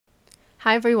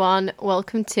Hi everyone,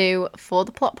 welcome to For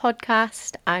the Plot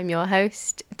podcast. I'm your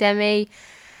host, Demi,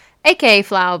 aka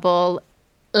Flowerball.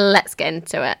 Let's get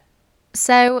into it.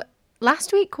 So,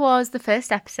 last week was the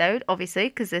first episode, obviously,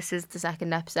 because this is the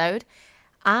second episode.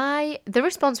 The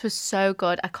response was so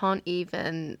good, I can't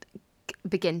even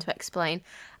begin to explain.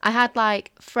 I had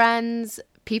friends,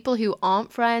 people who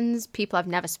aren't friends, people I've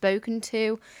never spoken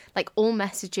to, all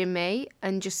messaging me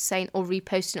and just saying or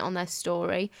reposting it on their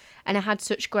story. And I had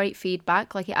such great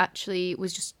feedback. It actually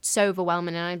was just so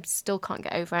overwhelming and I still can't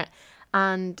get over it.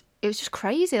 And it was just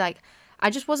crazy. I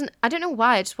don't know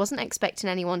why, I just wasn't expecting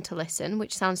anyone to listen,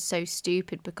 which sounds so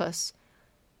stupid because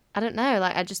I don't know,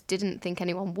 I just didn't think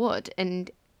anyone would.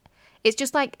 And it's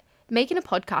just making a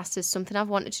podcast is something I've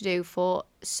wanted to do for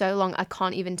so long. I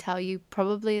can't even tell you,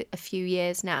 probably a few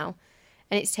years now.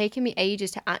 And it's taken me ages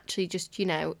to actually just,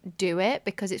 do it,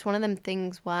 because it's one of them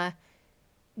things where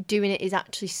doing it is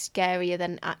actually scarier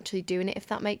than actually doing it, if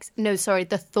that makes... No, sorry,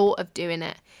 the thought of doing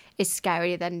it is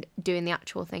scarier than doing the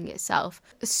actual thing itself.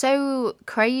 So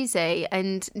crazy.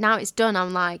 And now it's done,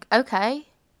 I'm like, okay,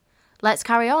 let's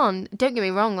carry on. Don't get me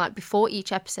wrong, before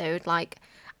each episode,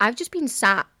 I've just been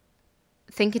sat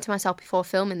thinking to myself before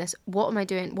filming this, what am I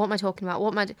doing? What am I talking about?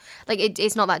 What am I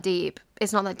it's not that deep.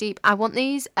 It's not that deep. I want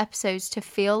these episodes to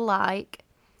feel like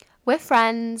we're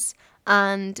friends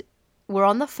and we're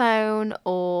on the phone,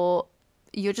 or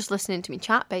you're just listening to me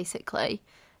chat, basically.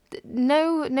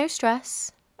 No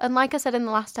stress. And like I said in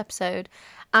the last episode,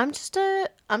 I'm just a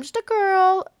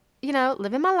girl,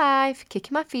 living my life,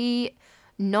 kicking my feet.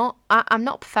 I'm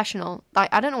not professional.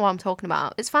 I don't know what I'm talking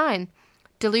about. It's fine.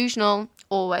 Delusional,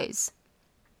 always.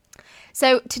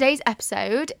 So today's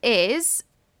episode is,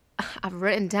 I've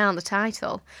written down the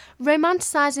title,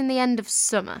 Romanticising the End of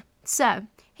Summer. So,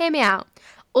 hear me out.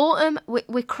 Autumn,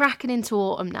 we're cracking into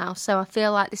autumn now, so I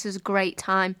feel like this is a great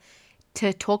time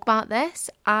to talk about this.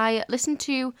 I listened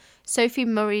to Sophie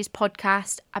Murray's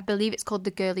podcast. I believe it's called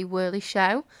The Girly Whirly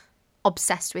Show.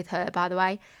 Obsessed with her, by the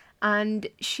way. And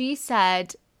she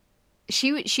said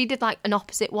she did an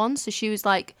opposite one, so she was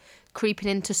creeping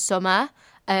into summer.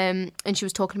 And she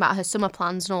was talking about her summer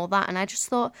plans and all that. And I just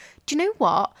thought, do you know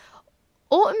what?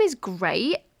 Autumn is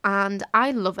great and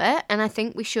I love it. And I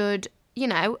think we should,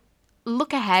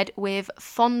 look ahead with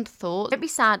fond thoughts. Don't be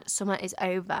sad summer is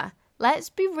over.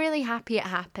 Let's be really happy it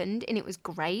happened and it was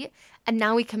great. And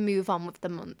now we can move on with the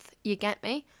month. You get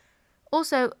me?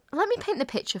 Also, let me paint the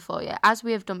picture for you, as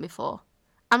we have done before.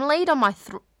 I'm laid on my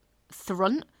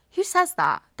front. Who says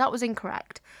that? That was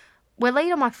incorrect. We're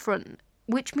laid on my front,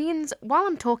 which means while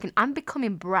I'm talking, I'm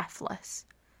becoming breathless.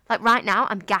 Right now,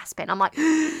 I'm gasping. I'm like...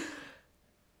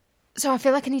 So I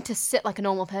feel like I need to sit like a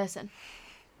normal person.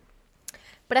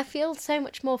 But I feel so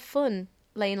much more fun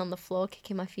laying on the floor,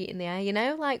 kicking my feet in the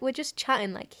air, we're just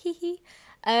chatting, hee hee.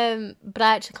 But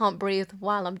I actually can't breathe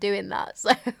while I'm doing that.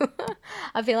 So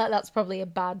I feel like that's probably a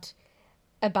bad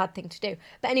thing to do.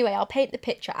 But anyway, I'll paint the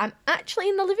picture. I'm actually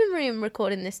in the living room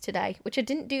recording this today, which I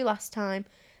didn't do last time.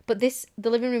 But the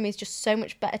living room is just so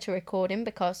much better to record in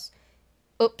because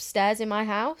upstairs in my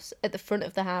house, at the front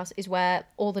of the house, is where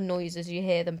all the noises you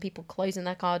hear, them people closing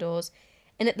their car doors.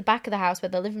 And at the back of the house where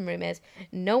the living room is,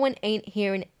 no one ain't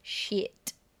hearing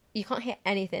shit. You can't hear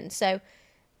anything. So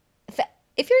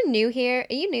if you're new here,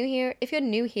 are you new here? If you're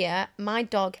new here, my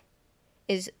dog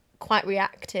is quite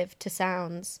reactive to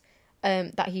sounds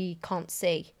that he can't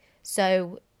see.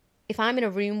 So if I'm in a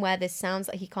room where there's sounds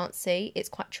that he can't see, it's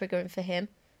quite triggering for him.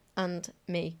 And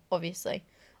me, obviously.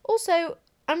 Also,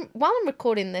 while I'm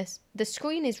recording this, the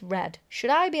screen is red. Should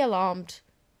I be alarmed?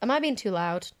 Am I being too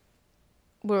loud?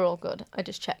 We're all good. I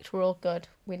just checked. We're all good.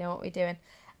 We know what we're doing.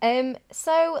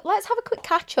 So let's have a quick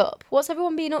catch up. What's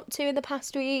everyone been up to in the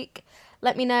past week?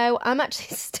 Let me know. I'm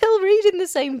actually still reading the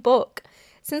same book.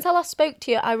 Since I last spoke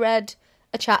to you, I read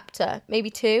a chapter, maybe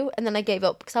two, and then I gave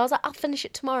up because I was like, I'll finish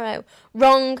it tomorrow.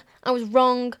 Wrong. I was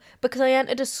wrong because I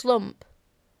entered a slump.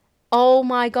 Oh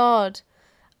my God.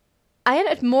 I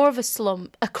entered more of a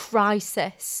slump, a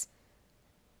crisis.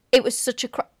 It was such a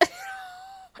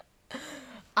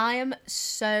I am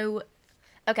so...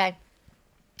 Okay.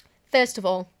 First of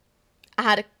all,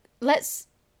 let's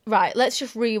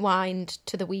just rewind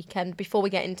to the weekend before we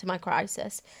get into my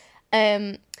crisis.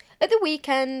 At the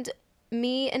weekend,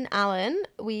 me and Alan,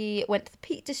 we went to the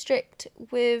Peak District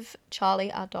with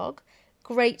Charlie, our dog.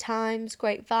 Great times,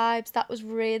 great vibes. That was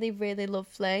really, really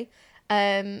lovely.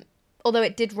 Although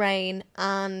it did rain,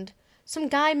 and some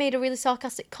guy made a really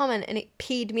sarcastic comment and it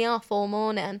peed me off all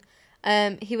morning.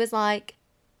 He was like,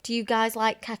 do you guys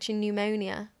like catching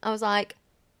pneumonia? I was like,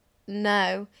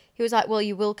 no. He was like, well,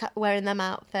 you will wearing them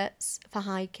outfits for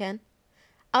hiking.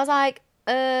 I was like,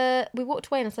 we walked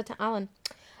away and I said to Alan,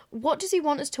 what does he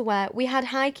want us to wear? We had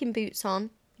hiking boots on,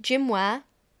 gym wear,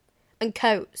 and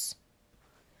coats.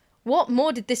 What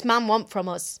more did this man want from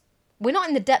us? We're not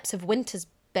in the depths of we're not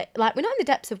in the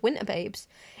depths of winter, babes.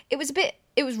 It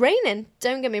was raining,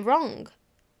 don't get me wrong.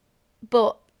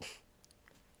 But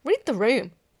read the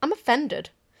room. I'm offended.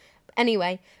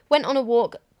 Anyway, went on a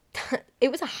walk.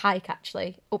 It was a hike,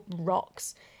 actually, up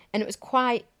rocks. And it was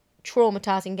quite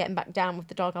traumatising getting back down with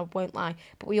the dog, I won't lie.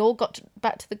 But we all got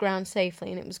back to the ground safely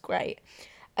and it was great.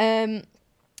 And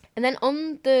then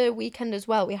on the weekend as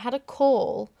well, we had a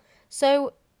call.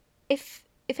 So if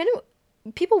anyone,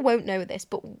 people won't know this,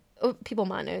 but people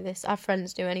might know this. Our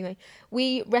friends do anyway.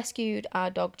 We rescued our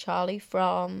dog Charlie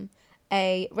from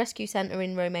a rescue centre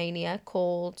in Romania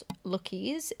called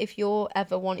Lucky's. If you're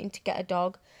ever wanting to get a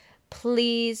dog,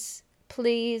 please,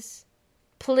 please,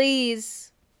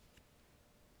 please,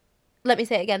 let me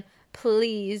say it again,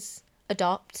 please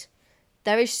adopt.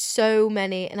 There is so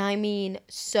many, and I mean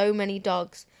so many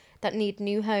dogs that need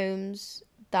new homes,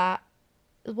 that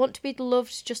want to be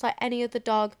loved just like any other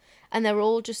dog, and they're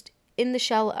all just in the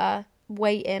shelter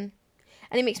waiting.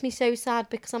 And it makes me so sad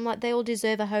because I'm like, they all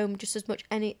deserve a home just as much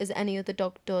as any other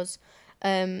dog does.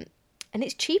 And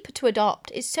it's cheaper to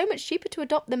adopt. It's so much cheaper to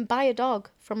adopt than buy a dog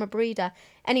from a breeder.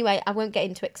 Anyway, I won't get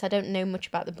into it because I don't know much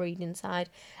about the breeding side.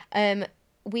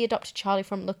 We adopted Charlie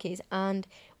from Lucky's, and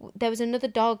there was another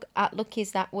dog at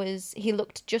Lucky's he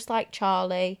looked just like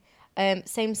Charlie,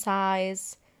 same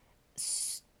size,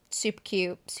 super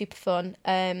cute, super fun.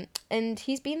 And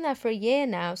he's been there for a year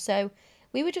now. So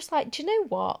we were just like, do you know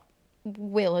what?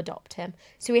 We'll adopt him.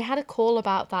 So we had a call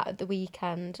about that at the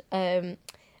weekend.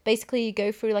 Basically, you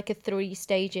go through like a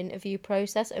 3-stage interview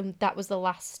process, and that was the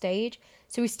last stage.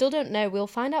 So we still don't know. We'll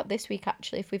find out this week,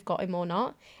 actually, if we've got him or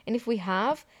not. And if we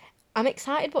have, I'm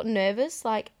excited but nervous.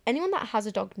 Like, anyone that has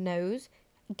a dog knows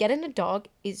getting a dog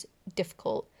is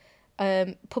difficult.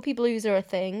 Puppy blues are a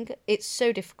thing. It's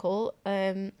so difficult.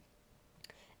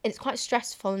 It's quite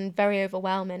stressful and very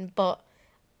overwhelming. But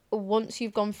once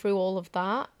you've gone through all of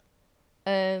that,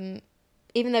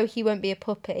 even though he won't be a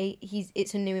puppy,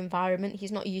 it's a new environment.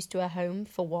 He's not used to a home,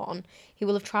 for one. He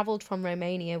will have travelled from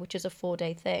Romania, which is a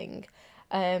 4-day thing.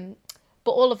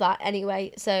 But all of that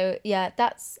anyway. So yeah,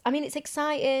 it's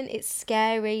exciting, it's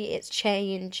scary, it's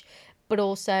change, but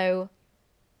also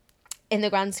in the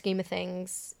grand scheme of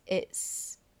things,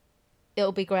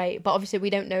 it'll be great. But obviously we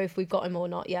don't know if we've got him or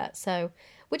not yet. So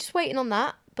we're just waiting on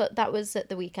that. But that was at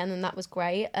the weekend and that was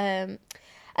great.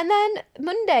 And then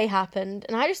Monday happened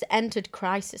and I just entered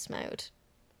crisis mode.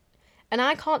 And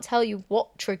I can't tell you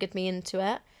what triggered me into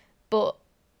it. But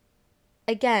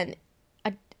again,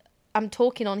 I'm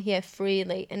talking on here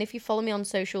freely. And if you follow me on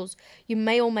socials, you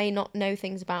may or may not know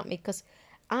things about me. Because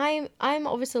I'm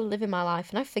obviously living my life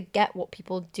and I forget what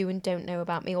people do and don't know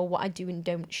about me, or what I do and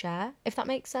don't share, if that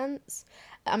makes sense.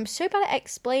 I'm so bad at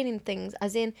explaining things,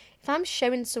 as in, if I'm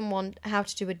showing someone how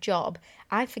to do a job,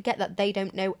 I forget that they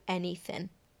don't know anything.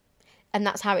 And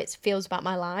that's how it feels about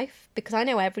my life, because I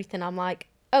know everything. I'm like,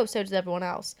 oh, so does everyone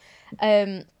else.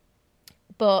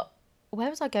 But where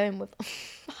was I going with?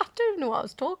 I don't even know what I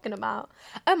was talking about.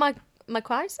 Oh, my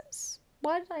crisis.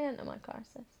 Why did I enter my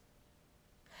crisis?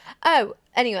 Oh,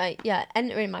 anyway, yeah,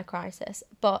 entering my crisis.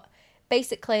 But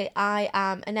basically, I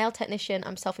am a nail technician.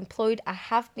 I'm self-employed. I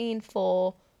have been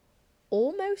for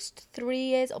almost 3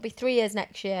 years. It'll be 3 years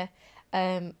next year,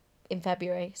 in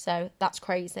February. So that's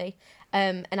crazy.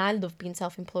 And I love being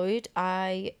self-employed.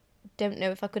 I don't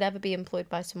know if I could ever be employed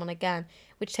by someone again,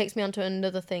 which takes me on to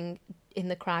another thing in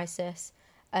the crisis.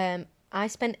 I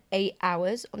spent 8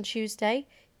 hours on Tuesday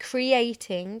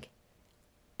creating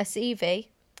a CV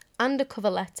and a cover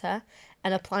letter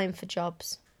and applying for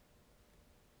jobs.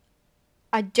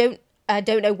 I don't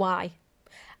know why.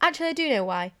 Actually, I do know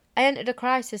why. I entered a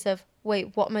crisis of,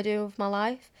 wait, what am I doing with my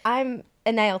life? I'm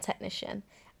a nail technician,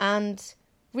 and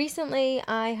recently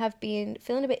I have been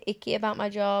feeling a bit icky about my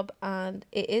job, and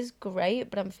it is great,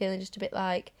 but I'm feeling just a bit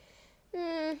like,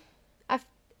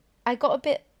 I got a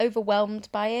bit overwhelmed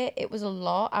by it. It was a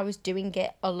lot. I was doing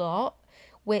it a lot,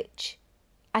 which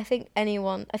I think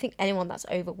anyone that's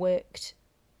overworked,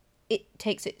 it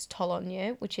takes its toll on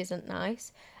you, which isn't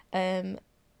nice.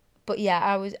 But yeah,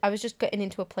 I was just getting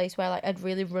into a place where like I'd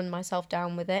really run myself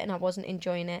down with it and I wasn't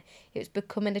enjoying it. It was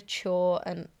becoming a chore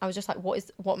and I was just like, what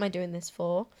am I doing this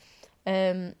for?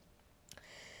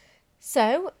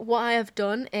 So what I have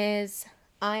done is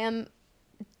I am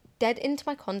dead into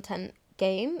my content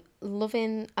game,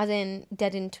 loving, as in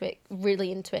dead into it,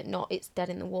 really into it, not it's dead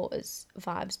in the waters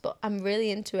vibes, but I'm really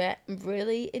into it. I'm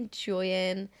really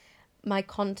enjoying my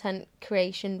content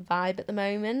creation vibe at the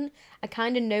moment. I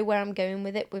kind of know where I'm going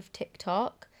with it with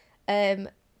TikTok.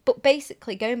 But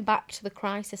basically, going back to the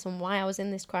crisis and why I was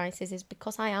in this crisis is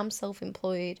because I am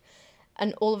self-employed,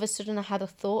 and all of a sudden I had a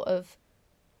thought of,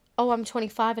 oh, I'm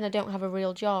 25 and I don't have a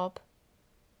real job.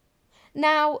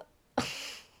 Now,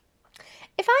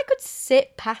 if I could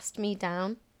sit past me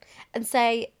down and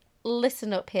say,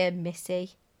 listen up here,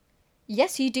 Missy.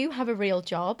 Yes, you do have a real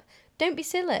job. Don't be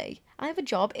silly. I have a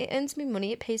job. It earns me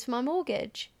money. It pays for my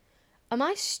mortgage. Am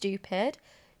I stupid?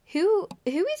 Who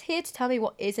is here to tell me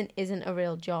what is and isn't a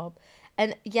real job?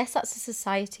 And yes, that's a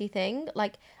society thing.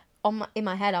 Like, in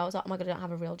my head, I was like, oh my God, I don't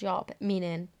have a real job.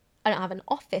 Meaning, I don't have an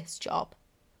office job.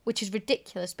 Which is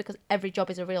ridiculous because every job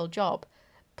is a real job.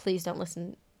 Please don't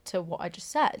listen to what I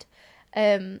just said.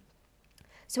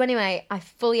 So anyway, I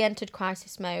fully entered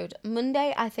crisis mode.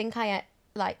 Monday, I think I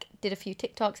did a few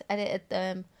TikToks, edited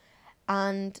them,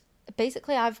 and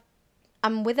basically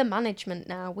I'm with a management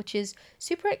now, which is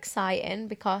super exciting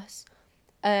because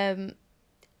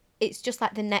it's just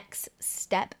like the next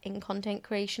step in content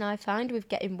creation, I find, with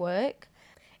getting work.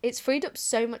 It's freed up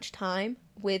so much time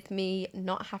with me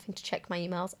not having to check my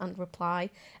emails and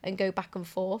reply and go back and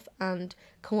forth and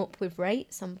come up with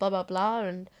rates and blah, blah, blah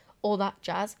and all that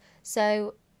jazz.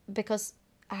 So, because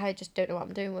I just don't know what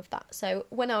I'm doing with that. So,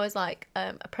 when I was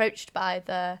approached by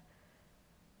the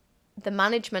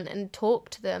management and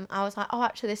talked to them, I was like, oh,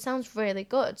 actually, this sounds really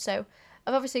good. So,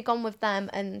 I've obviously gone with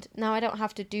them, and now I don't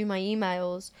have to do my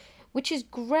emails, which is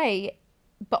great.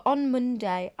 But on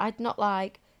Monday, I'd not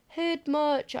heard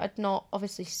much. I'd not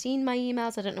obviously seen my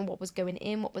emails. I don't know what was going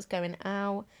in, what was going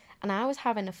out. And I was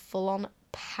having a full-on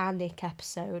panic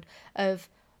episode of,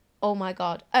 oh my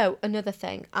God. Oh, another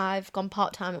thing. I've gone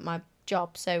part-time at my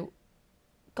job. So,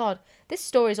 God, this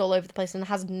story's all over the place and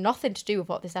has nothing to do with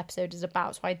what this episode is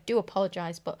about. So I do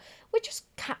apologise, but we're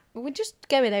just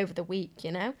going over the week,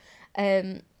 you know?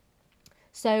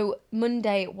 So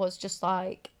Monday was just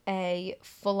like a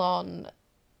full-on...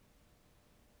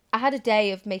 I had a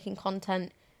day of making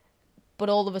content, but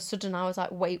all of a sudden I was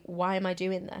like, wait, why am I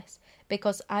doing this?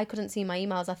 Because I couldn't see my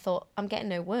emails. I thought, I'm getting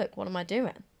no work. What am I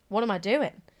doing?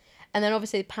 And then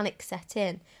obviously the panic set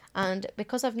in. And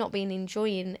because I've not been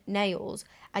enjoying nails,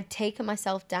 I'd taken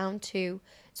myself down to...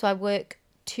 So I work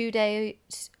 2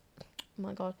 days... Oh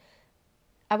my God.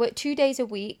 I work 2 days a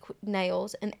week with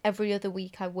nails, and every other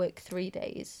week I work 3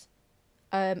 days.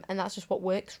 And that's just what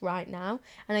works right now.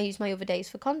 And I use my other days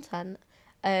for content.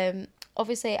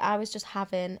 Obviously I was just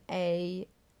having a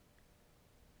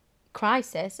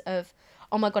crisis of,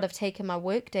 oh my God, I've taken my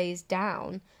work days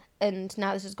down and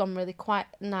now this has gone really quiet.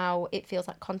 Now it feels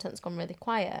like content's gone really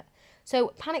quiet. So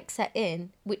panic set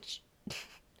in, which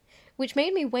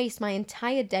made me waste my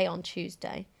entire day on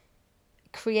Tuesday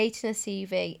creating a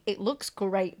CV. It looks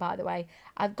great, by the way.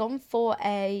 I've gone for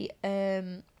a,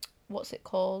 what's it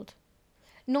called?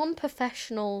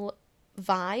 Non-professional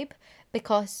vibe,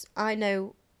 because I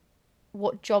know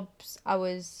what jobs I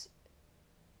was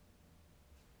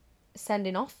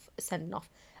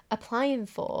applying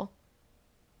for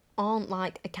aren't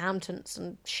like accountants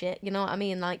and shit, you know what I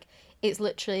mean? Like, it's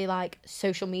literally like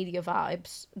social media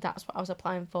vibes. That's what I was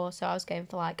applying for. So I was going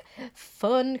for like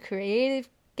fun, creative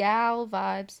gal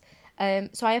vibes.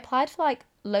 So I applied for like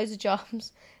loads of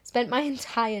jobs, spent my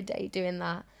entire day doing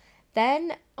that.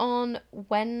 Then on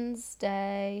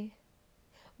Wednesday,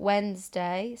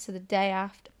 so the day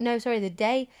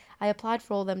I applied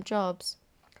for all them jobs,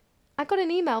 I got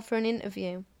an email for an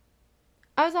interview.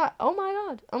 I was like, oh my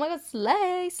God,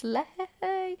 slay.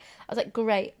 I was like,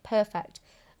 great, perfect.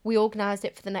 We organised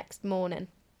it for the next morning.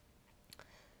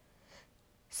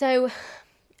 So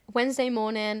Wednesday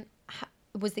morning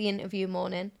was the interview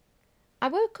morning. I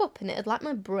woke up and it had like,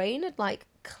 my brain had like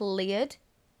cleared,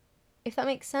 if that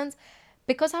makes sense.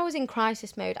 Because I was in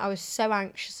crisis mode, I was so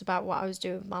anxious about what I was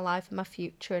doing with my life and my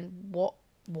future and what?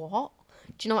 Do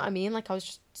you know what I mean? Like, I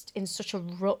was just in such a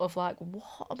rut of like,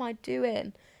 what am I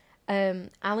doing?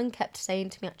 Alan kept saying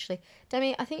to me, actually,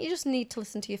 Demi, I think you just need to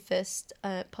listen to your first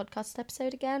podcast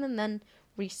episode again and then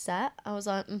reset. I was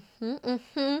like, I'm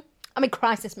in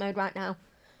crisis mode right now.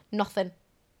 Nothing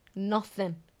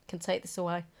can take this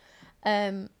away.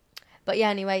 But yeah,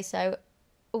 anyway, so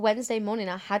Wednesday morning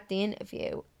I had the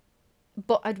interview,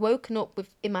 but I'd woken up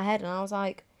in my head and I was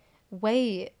like,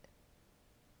 wait,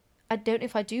 I don't know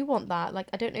if I do want that. Like,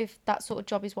 I don't know if that sort of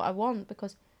job is what I want,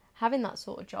 because having that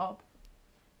sort of job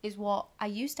is what I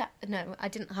used to... No, I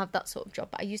didn't have that sort of job,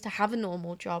 but I used to have a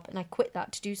normal job and I quit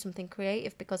that to do something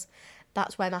creative because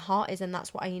that's where my heart is and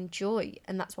that's what I enjoy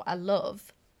and that's what I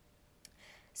love.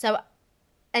 So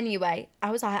anyway,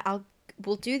 I was like, I'll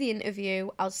we'll do the interview.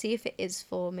 I'll see if it is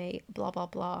for me, blah, blah,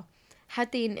 blah.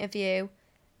 Had the interview.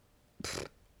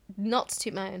 Not to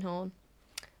toot my own horn.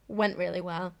 Went really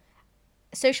well.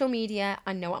 Social media,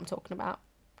 I know what I'm talking about.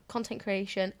 Content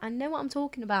creation, I know what I'm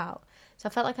talking about. So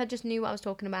I felt like I just knew what I was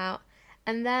talking about.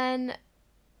 And then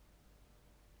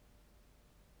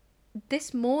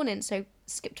this morning, so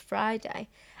skipped Friday,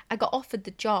 I got offered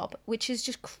the job, which is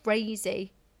just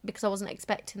crazy because I wasn't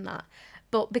expecting that.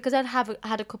 But because I'd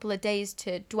had a couple of days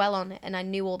to dwell on it and I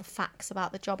knew all the facts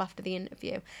about the job after the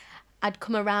interview, I'd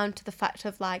come around to the fact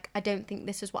of, like, I don't think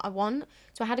this is what I want.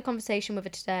 So I had a conversation with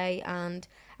her today and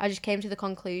I just came to the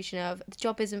conclusion of the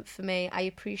job isn't for me. I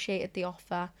appreciated the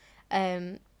offer.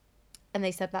 And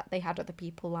they said that they had other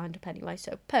people lined up anyway.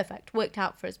 So perfect. Worked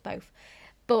out for us both.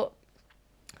 But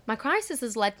my crisis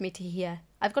has led me to here.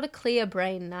 I've got a clear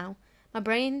brain now. My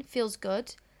brain feels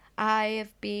good. I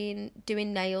have been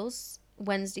doing nails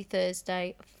Wednesday,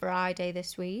 Thursday, Friday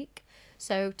this week.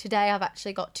 So today I've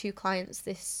actually got 2 clients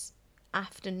this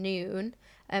afternoon,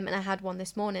 and I had one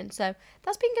this morning. So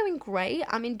that's been going great.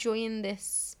 I'm enjoying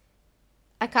this.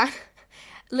 I can't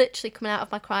literally coming out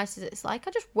of my crisis. It's like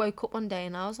I just woke up one day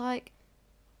and I was like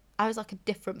a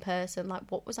different person. Like,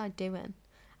 what was I doing?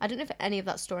 I don't know if any of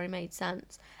that story made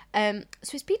sense. So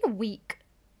it's been a week.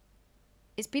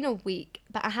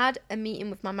 But I had a meeting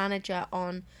with my manager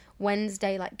on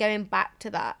Wednesday, like going back to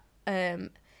that,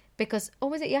 because, or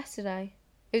was it yesterday?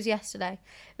 It was yesterday,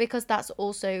 because that's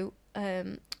also,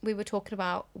 we were talking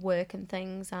about work and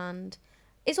things, and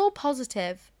it's all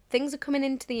positive. Things are coming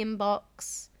into the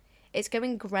inbox. It's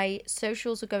going great.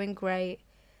 Socials are going great.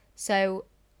 So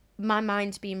my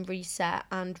mind's being reset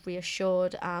and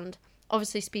reassured, and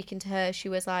obviously speaking to her, she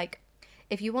was like,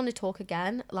 if you want to talk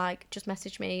again, like, just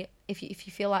message me. If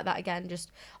you feel like that again,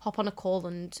 just hop on a call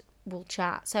and we'll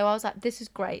chat. So I was like, this is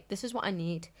great. This is what I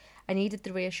need. I needed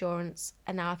the reassurance,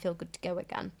 and now I feel good to go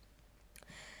again.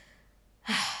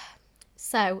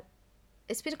 So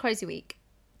it's been a crazy week.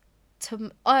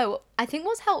 I think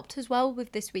what's helped as well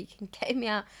with this week and getting me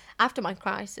out after my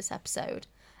crisis episode,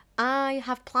 I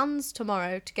have plans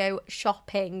tomorrow to go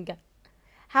shopping.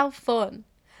 How fun.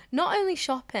 Not only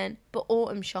shopping, but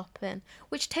autumn shopping,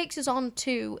 which takes us on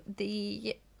to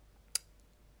the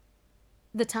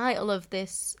title of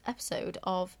this episode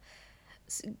of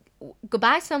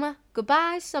Goodbye Summer,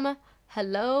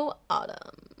 Hello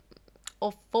Autumn,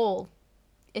 or Fall,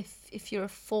 if you're a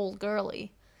fall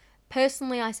girly.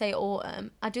 Personally, I say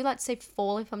autumn. I do like to say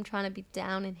fall if I'm trying to be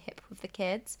down and hip with the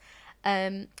kids.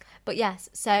 But yes,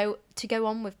 so to go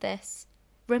on with this,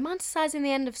 romanticising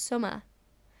the end of summer.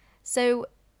 So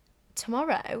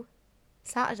tomorrow,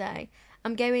 Saturday,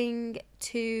 I'm going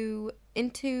into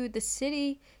the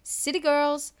city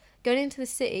girls, going into the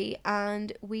city,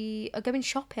 and we are going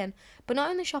shopping. But not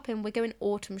only shopping, we're going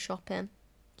autumn shopping,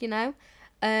 you know?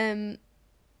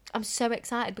 I'm so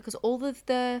excited because all of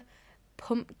the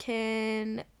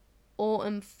pumpkin,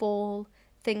 autumn, fall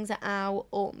things are out,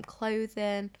 autumn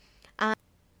clothing. And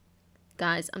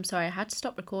guys, I'm sorry, I had to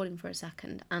stop recording for a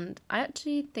second, and I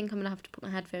actually think I'm going to have to put my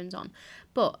headphones on.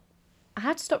 But I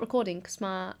had to stop recording because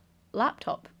my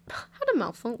laptop had a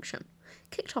malfunction.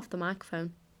 Kicked off the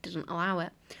microphone, didn't allow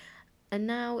it. And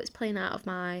now it's playing out of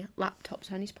my laptop,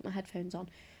 so I need to put my headphones on.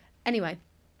 Anyway,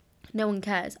 no one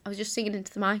cares. I was just singing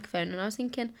into the microphone, and I was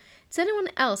thinking, does anyone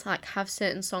else like have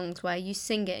certain songs where you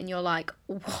sing it and you're like,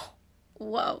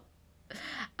 whoa,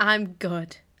 I'm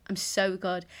good. I'm so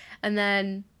good. And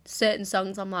then certain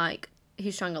songs I'm like,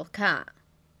 who strangled the cat?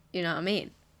 You know what I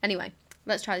mean? Anyway,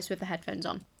 let's try this with the headphones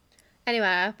on. Anyway,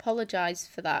 I apologise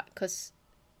for that because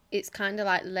it's kind of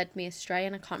like led me astray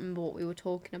and I can't remember what we were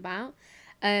talking about.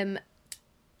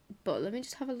 But let me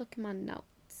just have a look in my notes.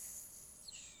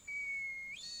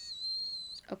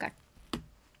 Okay.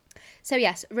 So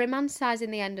yes, romanticising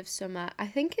the end of summer. I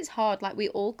think it's hard. Like, we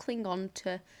all cling on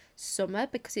to summer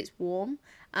because it's warm.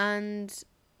 And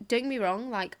don't get me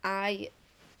wrong, like, I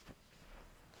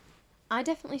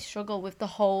definitely struggle with the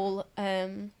whole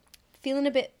feeling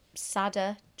a bit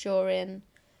sadder during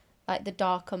like the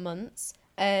darker months,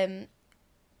 but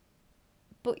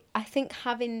I think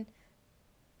having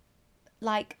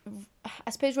like,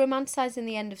 I suppose, romanticising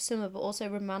the end of summer but also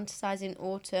romanticising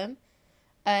autumn.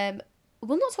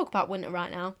 We'll not talk about winter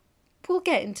right now, we'll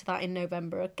get into that in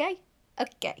November. Okay.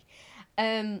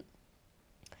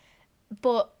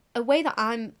 But a way that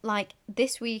I'm like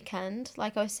this weekend,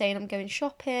 like I was saying, I'm going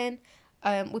shopping.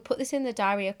 We put this in the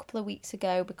diary a couple of weeks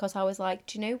ago because I was like,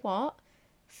 do you know what?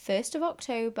 1st of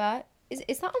October,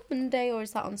 is that on Monday or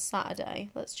is that on Saturday?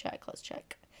 Let's check.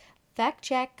 Fact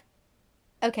check.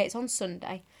 Okay, it's on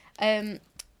Sunday.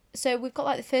 So we've got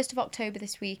like the 1st of October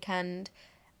this weekend.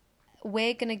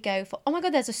 we're going to go for... Oh my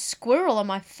God, there's a squirrel on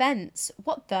my fence.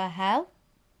 What the hell?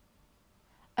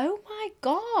 Oh my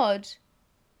God.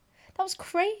 That was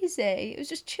crazy. It was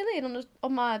just chilling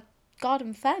on my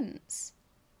garden fence.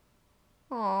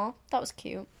 Aw, that was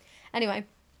cute. Anyway,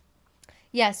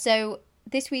 yeah, so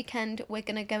this weekend we're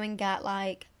going to go and get,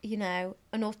 like, you know,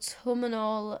 an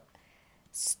autumnal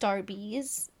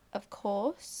Starbies, of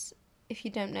course. If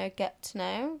you don't know, get to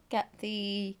know. Get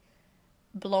the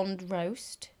blonde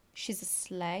roast. She's a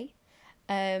slay.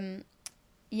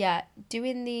 Yeah,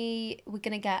 we're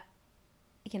going to get,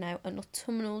 you know, an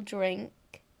autumnal drink.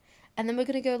 And then we're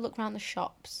going to go look around the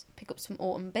shops, pick up some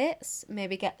autumn bits,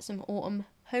 maybe get some autumn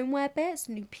homeware bits,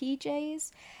 new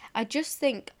PJs. I just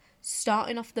think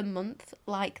starting off the month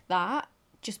like that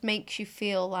just makes you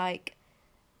feel like,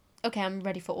 okay, I'm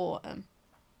ready for autumn.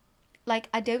 Like,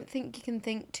 I don't think you can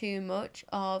think too much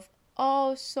of,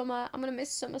 oh, summer, I'm going to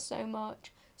miss summer so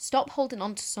much. Stop holding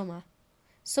on to summer.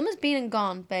 Summer's been and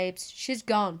gone, babes. She's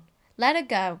gone. Let her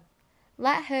go.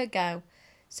 Let her go.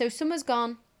 So summer's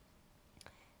gone.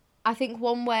 I think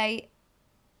one way...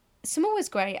 Summer was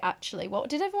great, actually. What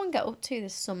did everyone get up to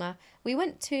this summer? We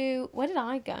went to... Where did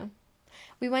I go?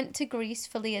 We went to Greece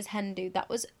for Leah's hen do. That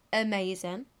was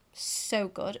amazing. So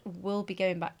good. We'll be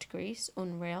going back to Greece.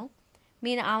 Unreal.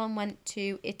 Me and Alan went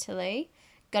to Italy.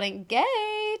 Got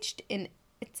engaged in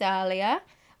Italia.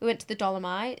 We went to the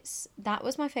Dolomites. That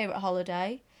was my favourite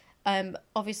holiday.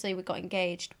 Obviously, we got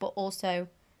engaged, but also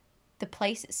the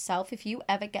place itself, if you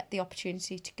ever get the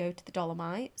opportunity to go to the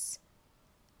Dolomites,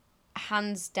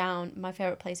 hands down, my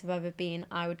favourite place I've ever been.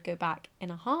 I would go back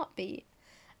in a heartbeat.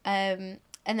 And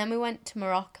then we went to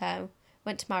Morocco,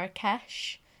 went to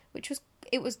Marrakesh,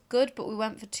 it was good, but we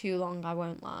went for too long, I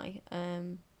won't lie.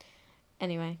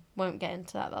 Anyway, won't get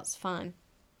into that, that's fine.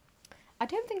 I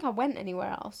don't think I went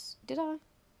anywhere else, did I?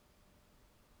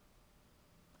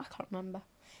 I can't remember.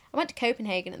 I went to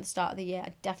Copenhagen at the start of the year.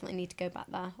 I definitely need to go back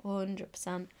there,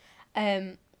 100%.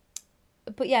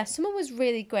 But yeah, summer was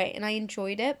really great and I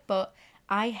enjoyed it, but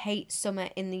I hate summer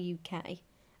in the UK.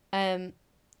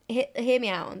 Hear me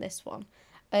out on this one.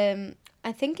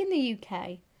 I think in the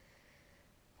UK,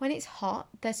 when it's hot,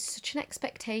 there's such an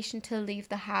expectation to leave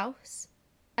the house.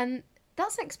 And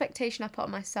that's an expectation I put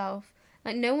on myself.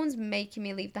 Like, no one's making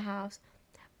me leave the house.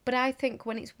 But I think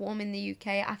when it's warm in the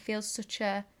UK, I feel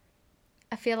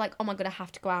like, oh my God, I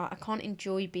have to go out. I can't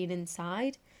enjoy being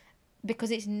inside because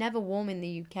it's never warm in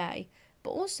the UK.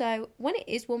 But also, when it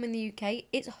is warm in the UK,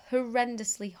 it's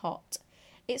horrendously hot.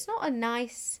 It's not a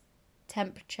nice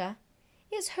temperature.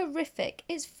 It's horrific.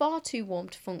 It's far too warm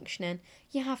to function in.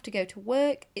 You have to go to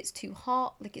work. It's too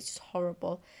hot. Like, it's just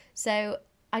horrible. So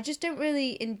I just don't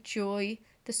really enjoy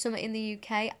the summer in the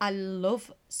UK. I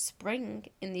love spring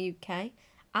in the UK.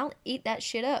 I'll eat that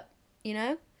shit up, you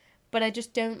know? But I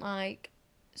just don't like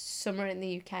summer in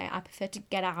the UK. I prefer to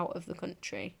get out of the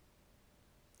country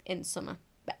in summer.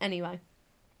 But anyway,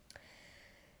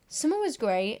 summer was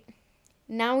great.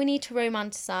 Now we need to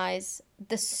romanticize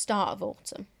the start of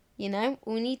autumn, you know?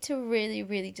 We need to really,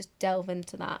 really just delve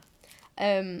into that.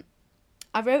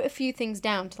 I wrote a few things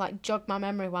down to, like, jog my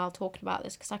memory while talking about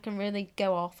this because I can really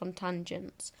go off on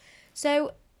tangents.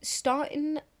 So,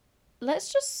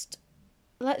 let's just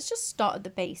start at the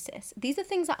basis. These are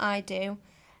things that I do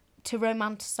to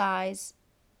romanticize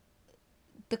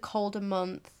the colder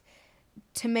month,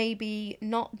 to maybe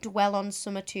not dwell on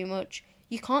summer too much.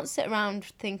 You can't sit around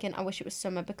thinking, I wish it was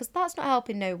summer, because that's not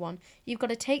helping no one. You've got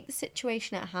to take the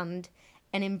situation at hand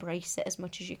and embrace it as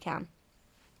much as you can.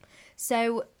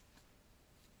 So,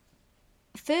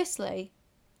 firstly,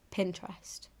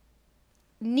 Pinterest.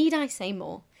 Need I say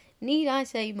more?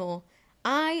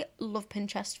 I love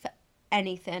Pinterest for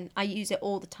anything. I use it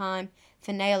all the time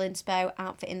for nail inspo,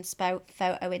 outfit inspo,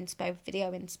 photo inspo,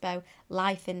 video inspo,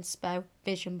 life inspo,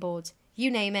 vision boards, you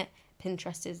name it,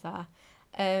 Pinterest is there.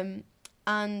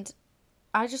 And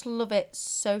I just love it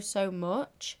so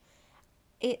much.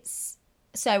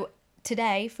 So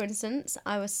today, for instance,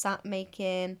 I was sat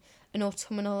making an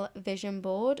autumnal vision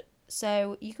board.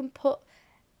 So you can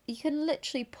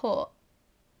literally put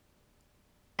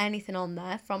anything on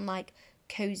there, from like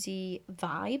cozy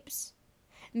vibes,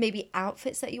 maybe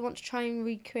outfits that you want to try and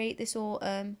recreate this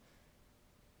autumn,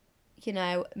 you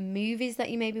know, movies that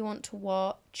you maybe want to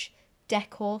watch,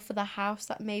 decor for the house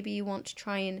that maybe you want to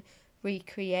try and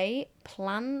recreate,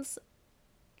 plans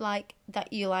like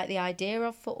that you like the idea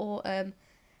of for autumn.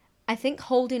 I think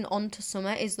holding on to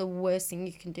summer is the worst thing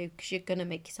you can do because you're going to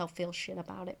make yourself feel shit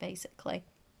about it, basically.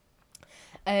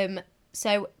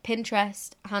 So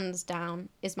Pinterest, hands down,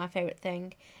 is my favourite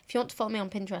thing. If you want to follow me on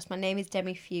Pinterest, my name is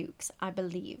Demi Fuchs, I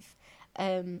believe.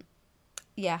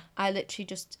 yeah, I literally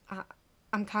just,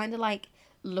 I'm kind of like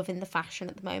loving the fashion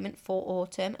at the moment for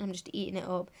autumn, and I'm just eating it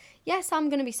up. Yes, I'm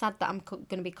going to be sad that I'm going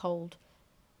to be cold,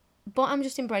 but I'm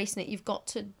just embracing it. You've got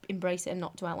to embrace it and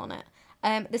not dwell on it.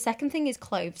 The second thing is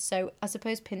clothes. So I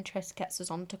suppose Pinterest gets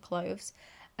us onto clothes.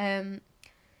 I'm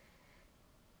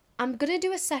going to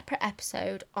do a separate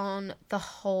episode on the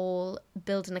whole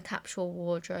building a capsule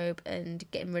wardrobe and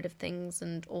getting rid of things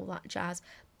and all that jazz.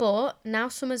 But now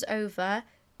summer's over,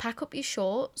 pack up your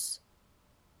shorts,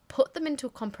 put them into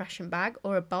a compression bag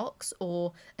or a box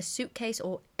or a suitcase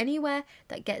or anywhere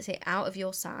that gets it out of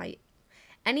your sight.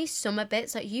 Any summer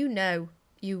bits that you know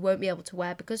you won't be able to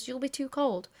wear because you'll be too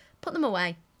cold, put them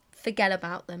away. Forget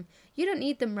about them. You don't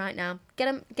need them right now.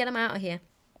 Get them out of here.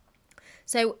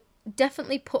 So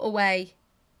definitely put away,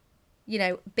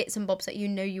 bits and bobs that you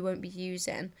know you won't be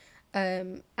using,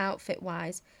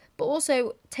 outfit-wise. But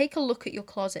also take a look at your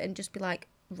closet and just be like,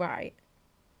 right,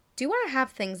 do I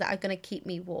have things that are going to keep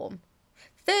me warm?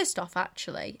 First off,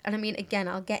 actually, and I mean, again,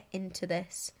 I'll get into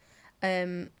this.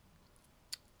 I'll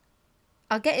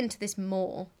get into this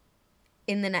more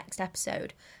in the next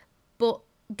episode. But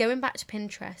going back to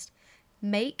Pinterest,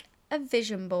 make a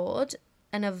vision board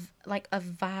and a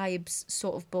vibes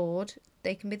sort of board.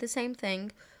 They can be the same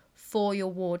thing for your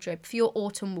wardrobe, for your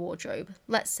autumn wardrobe.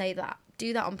 Let's say that.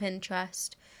 Do that on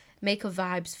Pinterest. Make a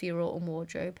vibes for your autumn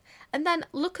wardrobe. And then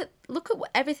look at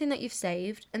everything that you've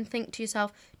saved and think to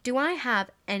yourself, do I have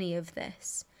any of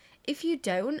this? If you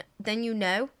don't, then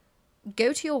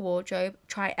go to your wardrobe,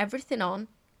 try everything on.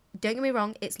 Don't get me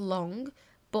wrong, it's long,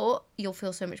 but you'll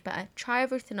feel so much better. Try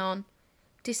everything on.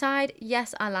 Decide,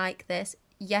 yes, I like this.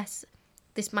 Yes,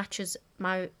 this matches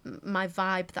my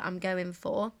vibe that I'm going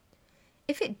for.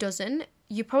 If it doesn't,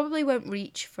 you probably won't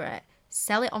reach for it.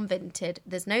 Sell it on Vinted.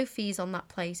 There's no fees on that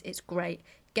place. It's great.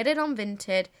 Get it on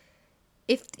Vinted.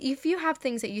 If you have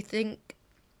things that you think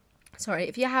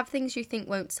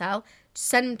won't sell,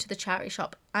 send them to the charity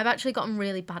shop. I've actually gotten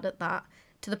really bad at that,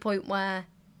 to the point where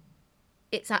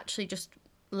it's actually just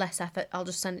less effort. I'll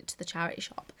just send it to the charity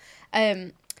shop.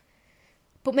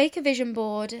 But make a vision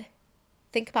board.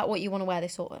 Think about what you want to wear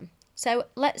this autumn. So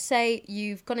let's say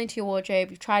you've gone into your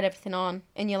wardrobe, you've tried everything on,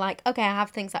 and you're like, okay, I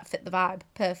have things that fit the vibe.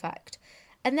 Perfect.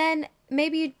 And then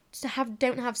maybe you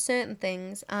don't have certain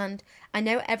things, and I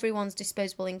know everyone's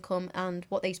disposable income and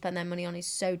what they spend their money on is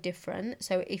so different.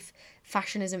 So if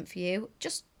fashion isn't for you,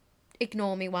 just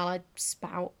ignore me while I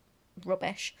spout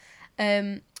rubbish.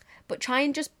 But try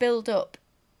and just build up,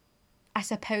 I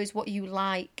suppose, what you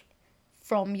like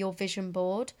from your vision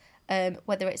board.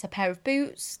 Whether it's a pair of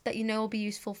boots that you know will be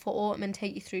useful for autumn and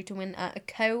take you through to winter, a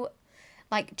coat.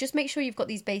 Like, just make sure you've got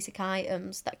these basic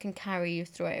items that can carry you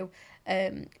through.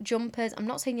 Jumpers. I'm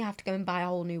not saying you have to go and buy a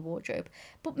whole new wardrobe,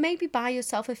 but maybe buy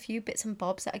yourself a few bits and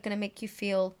bobs that are going to make you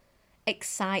feel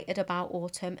excited about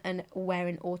autumn and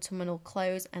wearing autumnal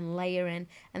clothes and layering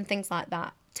and things like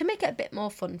that to make it a bit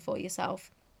more fun for yourself.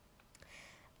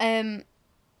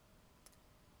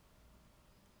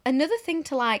 Another thing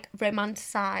to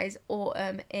romanticize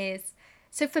autumn is,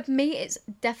 so for me it's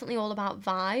definitely all about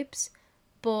vibes,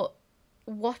 but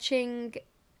watching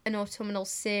an autumnal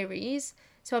series,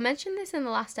 so I mentioned this in the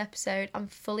last episode, I'm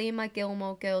fully in my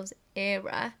Gilmore Girls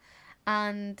era,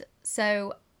 and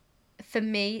so for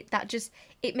me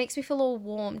it makes me feel all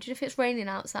warm. Do you know, if it's raining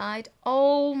outside,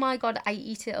 oh my god, I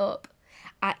eat it up.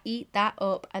 I eat that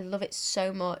up. I love it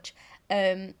so much.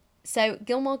 So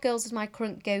Gilmore Girls is my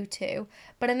current go-to,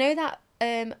 but I know that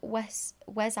Wes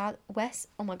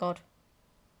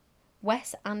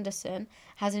Anderson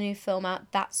has a new film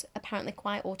out that's apparently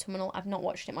quite autumnal. I've not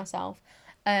watched it myself.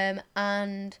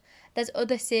 And there's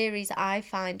other series that I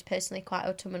find personally quite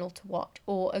autumnal to watch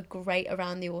or are great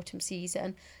around the autumn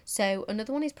season. So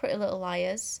another one is Pretty Little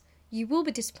Liars. You will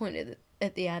be disappointed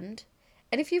at the end.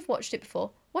 And if you've watched it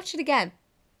before, watch it again.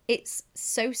 It's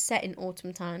so set in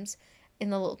autumn times. In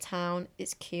the little town,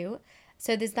 it's cute.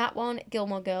 So there's that one,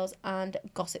 Gilmore Girls, and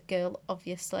Gossip Girl,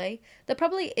 obviously. There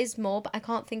probably is more, but I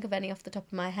can't think of any off the top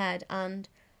of my head, and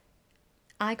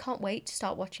I can't wait to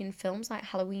start watching films like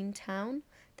Halloween Town.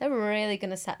 They're really going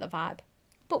to set the vibe.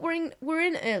 But we're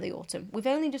in early autumn. We've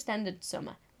only just ended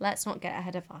summer. Let's not get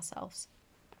ahead of ourselves.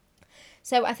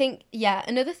 So I think,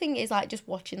 another thing is just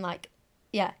watching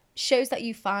shows that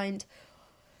you find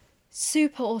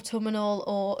super autumnal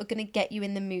or are going to get you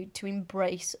in the mood to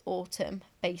embrace autumn,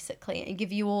 basically, and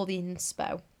give you all the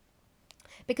inspo.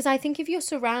 Because I think if you're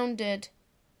surrounded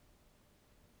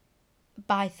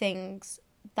by things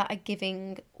that are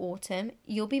giving autumn,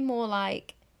 you'll be more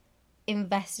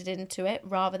invested into it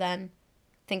rather than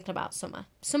thinking about summer.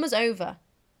 Summer's over.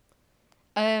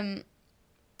 And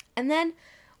then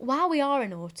while we are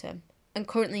in autumn, and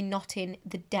currently not in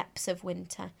the depths of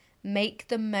winter, make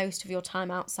the most of your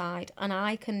time outside. And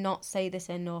I cannot say this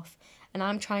enough. And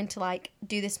I'm trying to like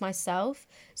do this myself.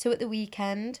 So at the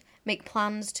weekend, make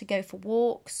plans to go for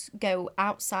walks, go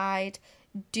outside,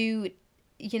 do,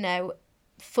 you know,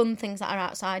 fun things that are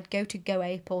outside, go to Go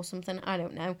Ape or something, I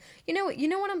don't know. You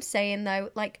know what I'm saying though?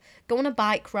 Like, go on a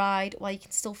bike ride while you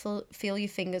can still feel your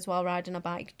fingers while riding a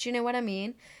bike. Do you know what I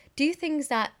mean? Do things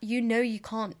that you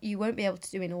won't be able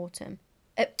to do in autumn.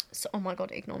 Oh my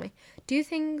god, ignore me. Do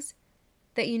things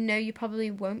that you know you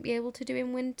probably won't be able to do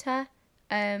in winter.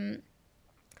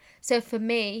 So for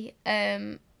me,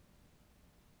 even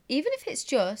if it's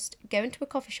just going to a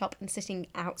coffee shop and sitting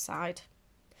outside,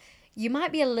 you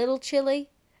might be a little chilly,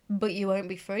 but you won't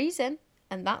be freezing,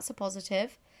 and that's a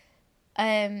positive.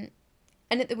 And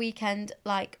at the weekend,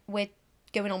 like, we're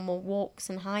going on more walks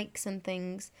and hikes and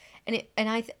things, and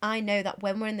I know that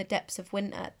when we're in the depths of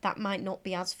winter, that might not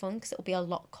be as fun because it'll be a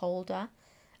lot colder.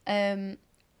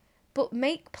 But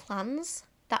make plans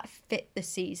that fit the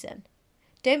season.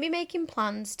 Don't be making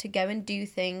plans to go and do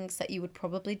things that you would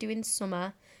probably do in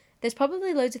summer. There's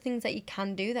probably loads of things that you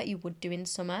can do that you would do in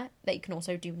summer that you can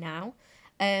also do now.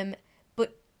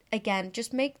 But again,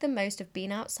 just make the most of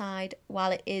being outside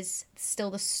while it is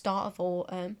still the start of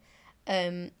autumn.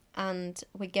 And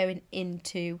we're going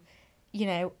into,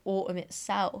 autumn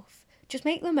itself. Just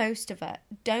make the most of it.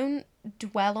 Don't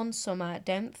dwell on summer.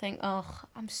 Don't think, oh,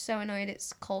 I'm so annoyed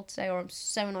it's cold today, or I'm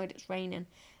so annoyed it's raining.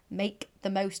 Make the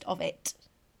most of it.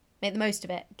 Make the most of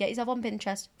it. Get yourself on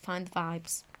Pinterest. Find the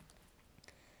vibes.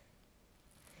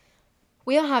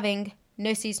 We are having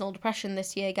no seasonal depression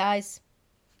this year, guys.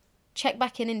 Check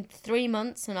back in 3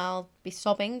 months and I'll be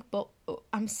sobbing, but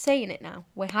I'm saying it now.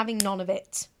 We're having none of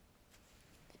it.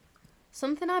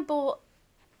 Something I bought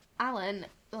Alan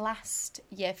last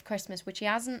year for Christmas, which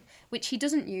he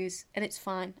doesn't use, and it's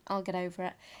fine. I'll get over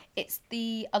it. It's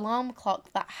the alarm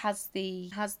clock that has the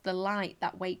light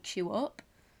that wakes you up.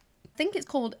 I think it's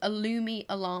called a Lumi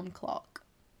alarm clock.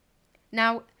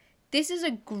 Now, this is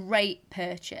a great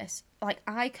purchase. Like,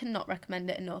 I cannot recommend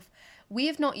it enough. We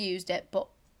have not used it, but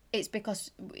it's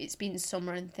because it's been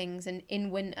summer and things, and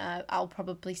in winter I'll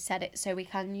probably set it so we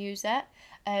can use it.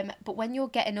 But when you're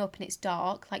getting up and it's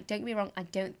dark, like, don't get me wrong, I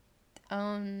don't...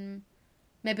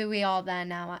 maybe we are there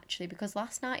now, actually, because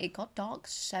last night it got dark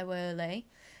so early.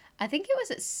 I think it was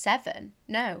at 7.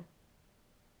 No.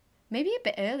 Maybe a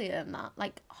bit earlier than that,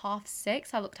 like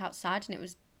 6:30. I looked outside and it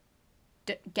was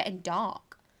getting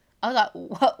dark. I was like,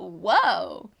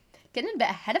 whoa. Getting a bit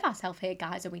ahead of ourselves here,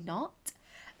 guys, are we not?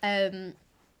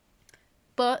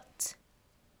 But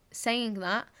saying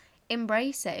that,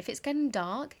 embrace it. If it's getting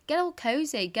dark, get all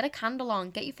cozy, get a candle on,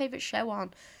 get your favourite show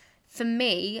on. For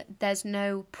me, there's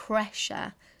no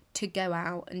pressure to go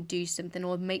out and do something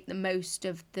or make the most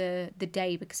of the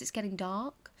day because it's getting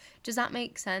dark. Does that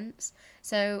make sense?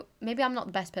 So maybe I'm not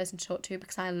the best person to talk to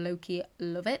because I low-key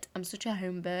love it. I'm such a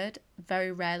home bird,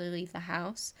 very rarely leave the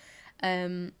house.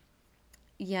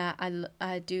 Yeah,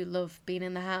 I do love being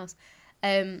in the house.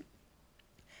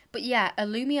 But yeah, a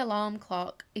Lumi alarm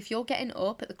clock, if you're getting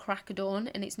up at the crack of dawn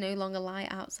and it's no longer light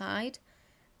outside,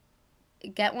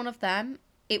 get one of them.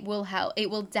 It will help. It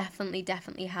will definitely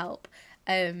help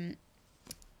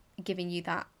giving you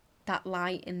that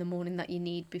light in the morning that you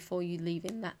need before you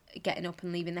getting up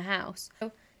and leaving the house.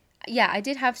 So, yeah, I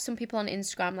did have some people on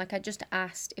Instagram, like I just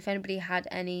asked if anybody had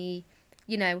any,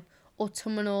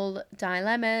 autumnal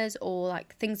dilemmas or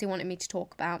like things they wanted me to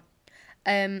talk about.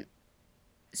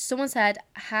 Someone said,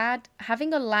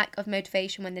 having a lack of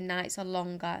motivation when the nights are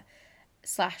longer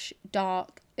 /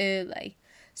 dark early.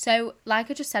 So, like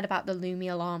I just said about the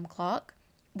Lumi alarm clock,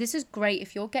 this is great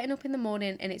if you're getting up in the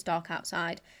morning and it's dark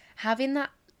outside. Having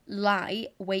that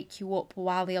light wake you up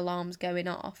while the alarm's going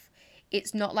off.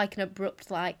 It's not like an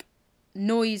abrupt, like,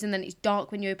 noise and then it's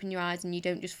dark when you open your eyes and you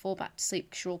don't just fall back to sleep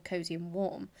because you're all cozy and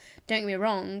warm. Don't get me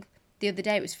wrong, the other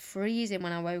day it was freezing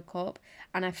when I woke up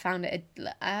and I found it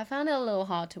a little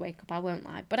hard to wake up, I won't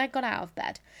lie, but I got out of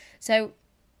bed. So,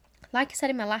 like I said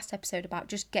in my last episode about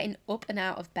just getting up and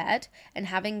out of bed and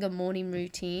having a morning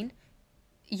routine,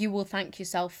 you will thank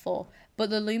yourself for. But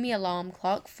the Lumi alarm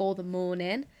clock for the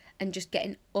morning and just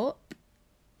getting up.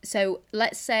 So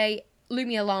let's say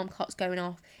Lumi alarm clock's going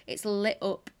off, it's lit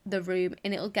up the room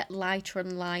and it'll get lighter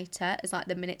and lighter as like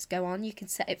the minutes go on. You can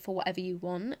set it for whatever you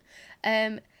want.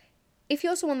 If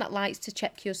you're someone that likes to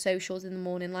check your socials in the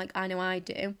morning, like I know I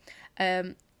do,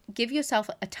 give yourself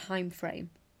a time frame.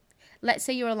 Let's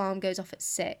say your alarm goes off at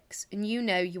 6 and you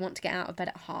want to get out of bed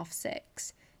at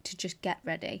 6:30 to just get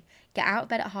ready. Get out of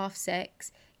bed at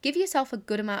 6:30, give yourself a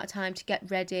good amount of time to get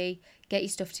ready, get your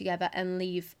stuff together and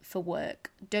leave for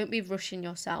work. Don't be rushing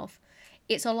yourself.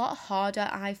 It's a lot harder,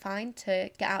 I find, to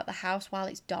get out the house while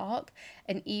it's dark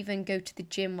and even go to the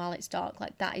gym while it's dark.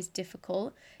 Like, that is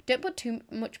difficult. Don't put too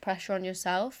much pressure on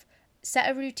yourself. Set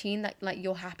a routine that like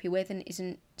you're happy with and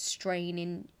isn't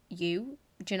straining you.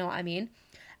 Do you know what I mean?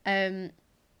 And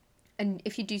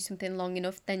if you do something long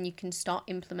enough, then you can start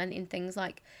implementing things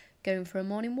like going for a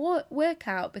morning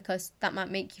workout, because that might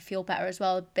make you feel better as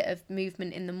well. A bit of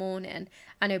movement in the morning.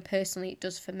 I know personally it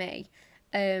does for me.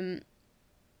 And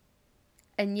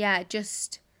yeah,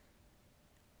 just,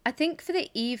 I think for the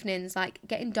evenings, like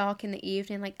getting dark in the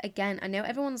evening, like again, I know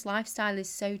everyone's lifestyle is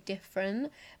so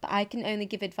different, but I can only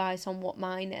give advice on what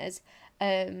mine is.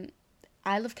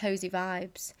 I love cozy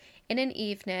vibes. In an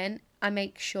evening, I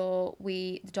make sure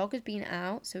the dog has been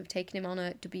out, so we've taken him on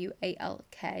a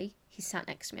WALK. He's sat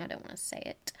next to me, I don't want to say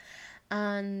it.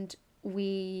 And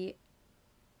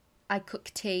I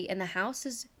cook tea, and the house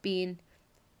has been,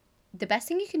 the best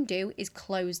thing you can do is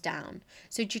close down.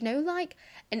 So do you know, like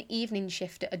an evening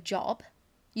shift at a job,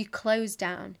 you close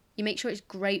down, you make sure it's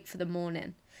great for the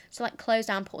morning. So like close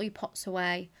down, put all your pots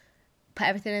away, put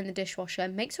everything in the dishwasher,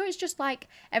 make sure it's just like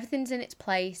everything's in its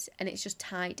place and it's just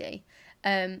tidy.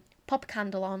 Pop a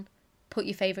candle on, put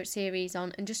your favourite series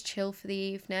on and just chill for the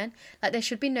evening. Like, there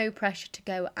should be no pressure to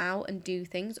go out and do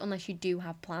things unless you do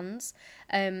have plans.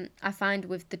 I find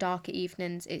with the darker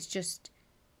evenings,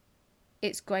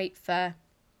 it's great for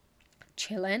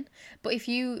chilling. But if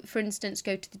you, for instance,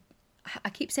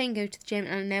 I keep saying go to the gym,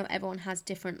 and I know everyone has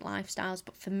different lifestyles,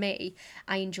 but for me,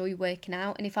 I enjoy working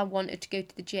out. And if I wanted to go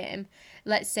to the gym,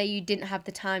 let's say you didn't have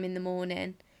the time in the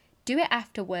morning, do it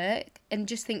after work and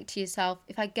just think to yourself,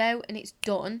 if I go and it's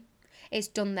done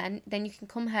then you can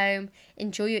come home,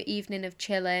 enjoy your evening of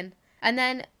chilling. And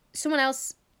then someone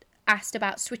else asked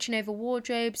about switching over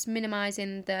wardrobes,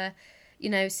 minimising the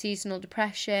seasonal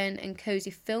depression and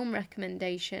cozy film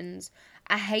recommendations.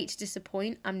 I hate to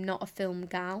disappoint, I'm not a film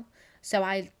gal, so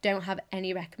I don't have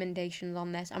any recommendations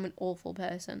on this. I'm an awful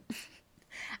person.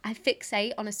 I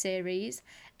fixate on a series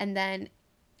and then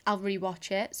I'll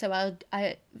rewatch it. So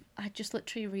I just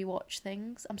literally rewatch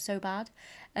things. I'm so bad.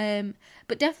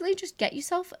 But definitely just get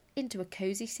yourself into a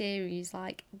cozy series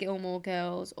like Gilmore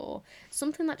Girls or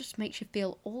something that just makes you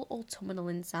feel all autumnal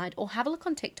inside. Or have a look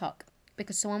on TikTok,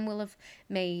 because someone will have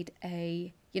made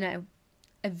a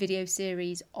video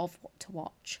series of what to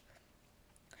watch.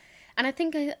 And I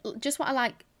think just what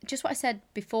I said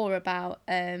before about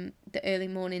the early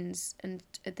mornings and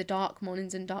the dark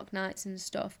mornings and dark nights and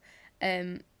stuff.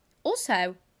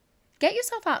 Also, get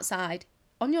yourself outside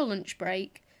on your lunch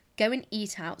break. Go and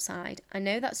eat outside. I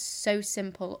know that's so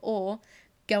simple. Or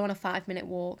go on a 5-minute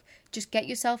walk. Just get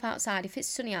yourself outside. If it's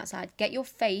sunny outside, get your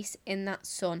face in that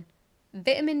sun.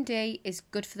 Vitamin D is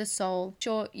good for the soul.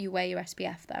 Sure, you wear your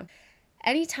SPF though.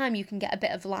 Anytime you can get a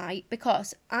bit of light,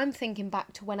 because I'm thinking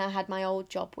back to when I had my old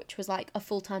job, which was like a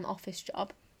full-time office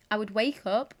job. I would wake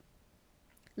up,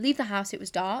 leave the house, it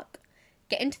was dark,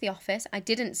 get into the office. I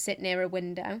didn't sit near a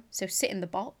window, so sit in the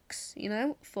box,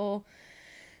 from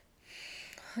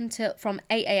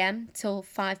 8 a.m. till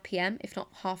 5 p.m, if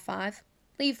not 4:30.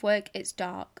 Leave work, it's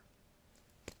dark.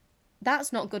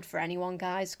 That's not good for anyone,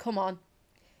 guys. Come on.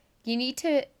 You need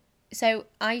to... So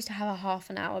I used to have a half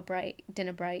an hour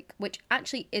dinner break, which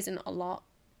actually isn't a lot.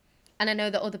 And I know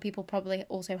that other people probably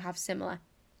also have similar.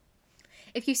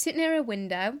 If you sit near a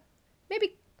window,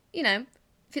 maybe, if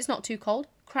it's not too cold,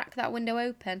 crack that window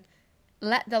open.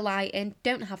 Let the light in.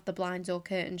 Don't have the blinds or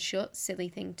curtains shut. Silly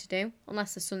thing to do.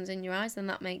 Unless the sun's in your eyes, then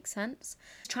that makes sense.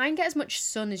 Try and get as much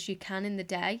sun as you can in the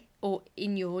day or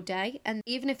in your day. And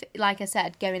even if, like I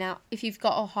said, going out, if you've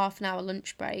got a half an hour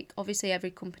lunch break, obviously every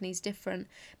company's different,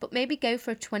 but maybe go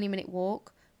for a 20-minute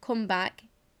walk, come back,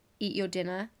 eat your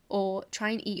dinner, or try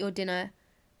and eat your dinner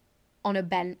on a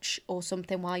bench or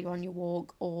something while you're on your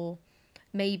walk, or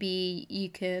maybe you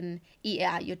can eat it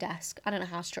at your desk. I don't know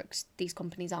how strict these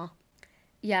companies are.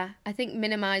 Yeah, I think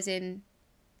minimising,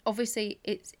 obviously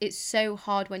it's so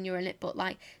hard when you're in it, but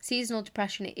like seasonal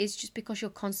depression, it is just because you're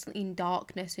constantly in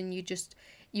darkness and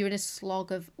you're in a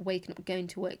slog of waking up, going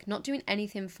to work, not doing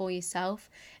anything for yourself.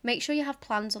 Make sure you have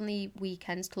plans on the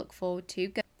weekends to look forward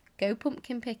to. Go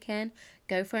pumpkin picking,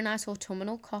 go for a nice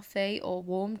autumnal coffee or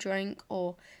warm drink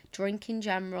or drink in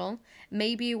general.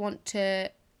 Maybe you want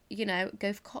to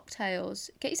go for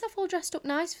cocktails. Get yourself all dressed up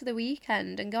nice for the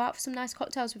weekend and go out for some nice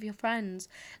cocktails with your friends.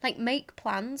 Like, make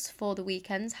plans for the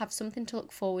weekends. Have something to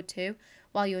look forward to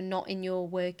while you're not in your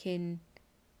working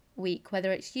week,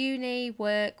 whether it's uni,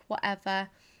 work, whatever.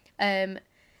 And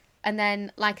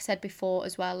then, like I said before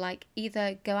as well, like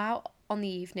either go out on the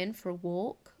evening for a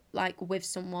walk like with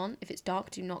someone. If it's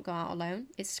dark, do not go out alone.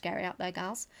 It's scary out there,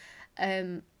 gals.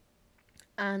 And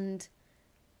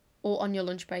or on your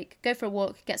lunch break, go for a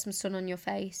walk, get some sun on your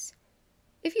face.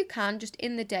 If you can, just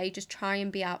in the day, just try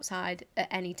and be outside at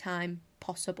any time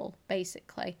possible,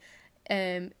 basically.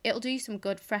 It'll do you some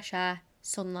good, fresh air,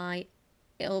 sunlight.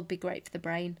 It'll be great for the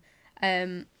brain.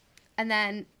 And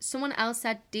then someone else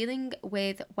said, dealing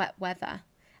with wet weather,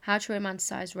 how to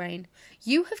romanticize rain.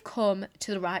 You have come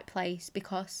to the right place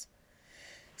because...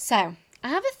 So, I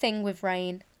have a thing with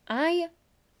rain. I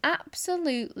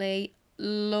absolutely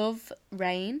love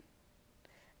rain.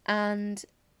 And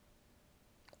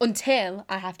until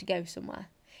I have to go somewhere.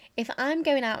 If I'm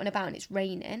going out and about and it's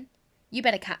raining, you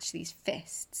better catch these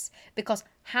fists. Because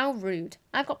how rude.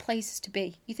 I've got places to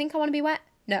be. You think I want to be wet?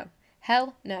 No.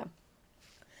 Hell no.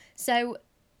 So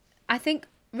I think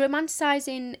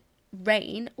romanticising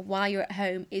rain while you're at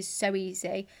home is so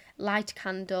easy. Light a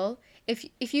candle.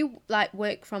 If you like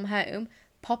work from home,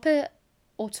 pop a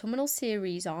autumnal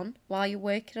series on while you're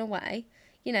working away.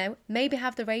 You know, maybe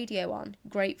have the radio on.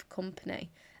 Great for company.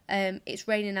 It's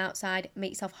raining outside.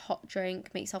 Make yourself a hot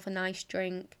drink. Make yourself a nice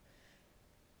drink.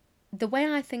 The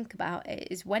way I think about it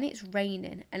is when it's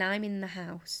raining and I'm in the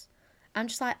house, I'm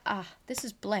just like, this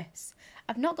is bliss.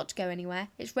 I've not got to go anywhere.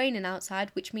 It's raining outside,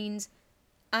 which means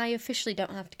I officially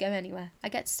don't have to go anywhere. I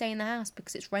get to stay in the house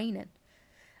because it's raining.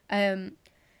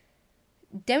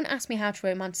 Don't ask me how to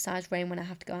romanticize rain when I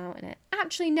have to go out in it.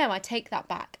 Actually, no, I take that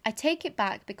back. I take it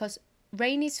back because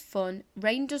rain is fun.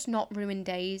 Rain does not ruin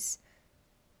days.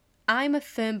 I'm a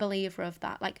firm believer of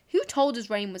that. Like, who told us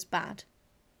rain was bad?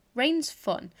 Rain's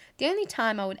fun. The only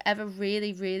time I would ever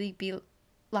really, really be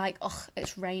like,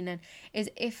 it's raining, is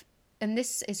if, and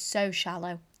this is so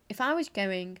shallow, if I was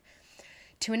going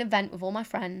to an event with all my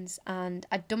friends and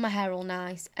I'd done my hair all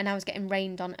nice and I was getting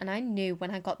rained on and I knew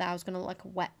when I got there I was going to look like a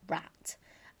wet rat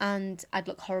and I'd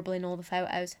look horrible in all the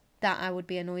photos, that I would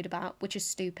be annoyed about, which is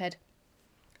stupid.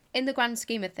 In the grand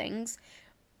scheme of things,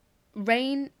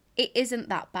 rain, it isn't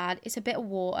that bad. It's a bit of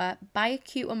water. Buy a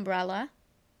cute umbrella.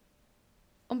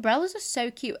 Umbrellas are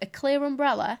so cute. A clear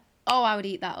umbrella, I would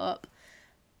eat that up.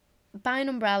 Buy an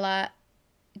umbrella.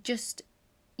 Just,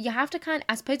 you have to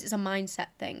I suppose it's a mindset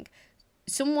thing.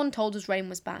 Someone told us rain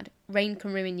was bad. Rain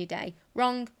can ruin your day.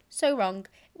 Wrong. So wrong.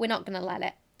 We're not going to let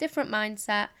it. Different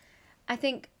mindset. I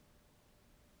think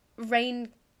rain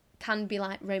can be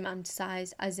like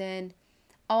romanticised, as in,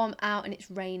 I'm out and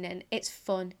it's raining. It's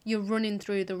fun. You're running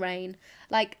through the rain.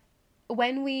 Like,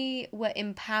 when we were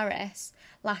in Paris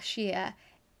last year,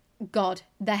 God,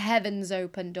 the heavens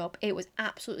opened up. It was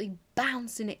absolutely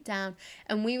bouncing it down.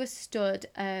 And we were stood,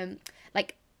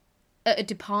 like, at a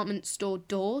department store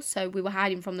door. So we were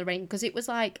hiding from the rain because it was,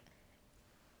 like,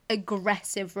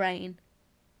 aggressive rain.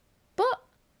 But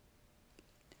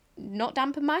not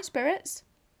dampen my spirits.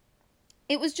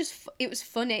 It was just, it was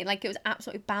funny. Like, it was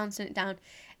absolutely bouncing it down.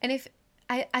 And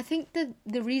I think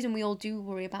the reason we all do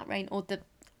worry about rain, or the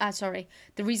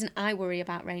reason I worry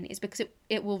about rain is because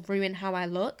it will ruin how I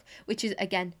look, which is,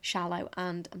 again, shallow,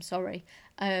 and I'm sorry.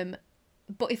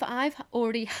 But if I've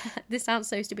already, this sounds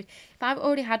so stupid, if I've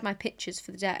already had my pictures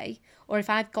for the day, or if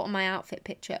I've got my outfit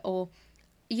picture, or,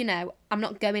 you know, I'm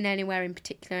not going anywhere in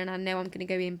particular, and I know I'm going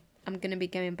to be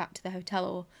going back to the hotel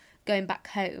or going back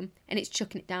home, and it's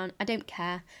chucking it down, I don't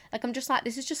care. Like, I'm just like,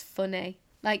 this is just funny.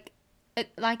 Like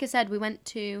I said, we went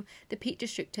to the Peak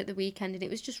District at the weekend and it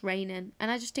was just raining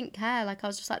and I just didn't care. Like, I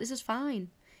was just like, this is fine.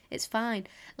 It's fine.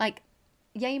 Like,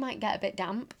 yeah, you might get a bit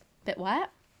damp, a bit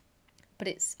wet, but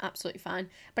it's absolutely fine.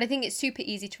 But I think it's super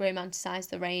easy to romanticise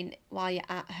the rain while you're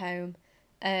at home.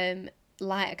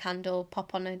 Light a candle,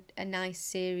 pop on a nice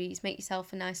series, make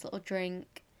yourself a nice little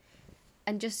drink.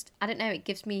 And just, I don't know, it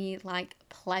gives me, like,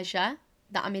 pleasure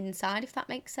that I'm inside, if that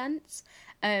makes sense.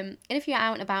 And if you're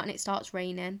out and about and it starts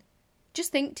raining,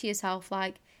 just think to yourself,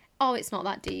 like, it's not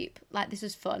that deep. Like, this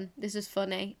is fun. This is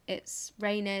funny. It's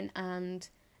raining and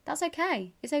that's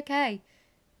okay. It's okay.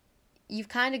 You've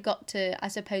kind of got to, I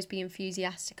suppose, be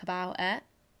enthusiastic about it.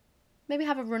 Maybe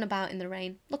have a run about in the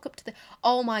rain. Look up to the...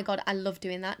 Oh my God, I love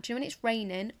doing that. Do you know when it's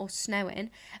raining or snowing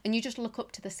and you just look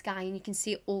up to the sky and you can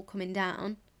see it all coming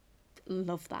down?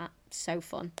 Love that. So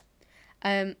fun.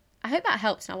 I hope that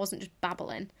helps and I wasn't just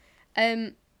babbling.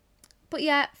 But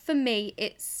yeah, for me,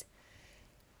 it's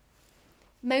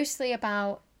mostly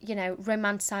about, you know,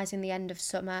 romanticising the end of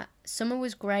summer. Summer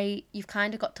was great. You've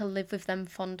kind of got to live with them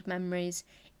fond memories.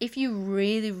 If you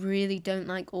really, really don't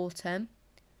like autumn,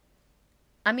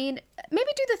 I mean, maybe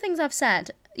do the things I've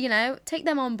said, you know, take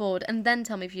them on board and then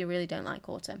tell me if you really don't like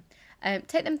autumn.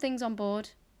 Take them things on board,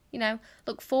 you know,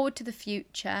 look forward to the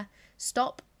future.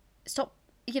 Stop,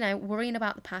 worrying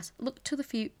about the past. Look to the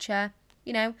future,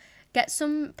 get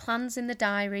some plans in the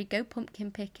diary, go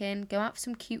pumpkin picking, go out for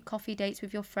some cute coffee dates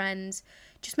with your friends.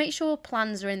 Just make sure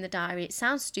plans are in the diary. It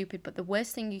sounds stupid, but the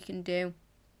worst thing you can do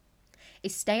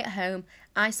is stay at home,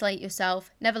 isolate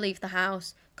yourself, never leave the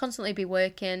house, constantly be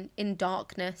working in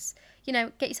darkness.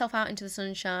 Get yourself out into the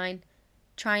sunshine,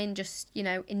 try and just,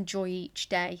 enjoy each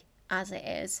day as it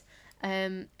is,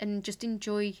 and just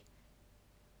enjoy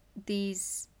the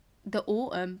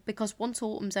autumn, because once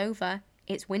autumn's over,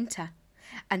 it's winter,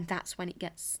 and that's when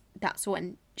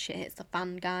shit hits the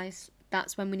fan, guys.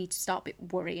 That's when we need to start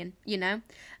worrying,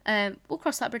 we'll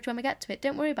cross that bridge when we get to it.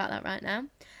 Don't worry about that right now.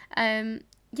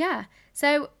 Yeah,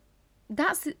 so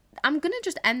I'm going to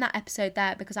just end that episode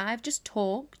there, because I've just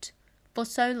talked for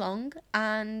so long,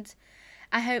 and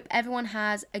I hope everyone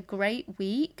has a great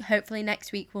week. Hopefully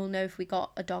next week we'll know if we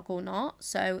got a dog or not,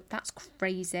 so that's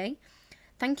crazy.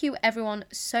 Thank you everyone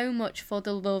so much for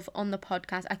the love on the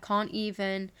podcast. I can't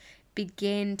even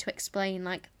begin to explain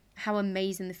how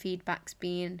amazing the feedback's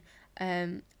been.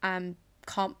 I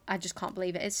just can't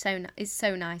believe it. It's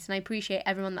so nice, and I appreciate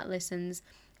everyone that listens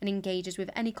and engages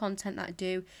with any content that I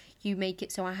do. You make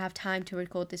it so I have time to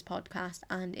record this podcast,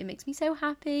 and it makes me so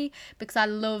happy, because I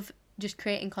love just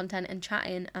creating content and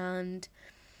chatting, and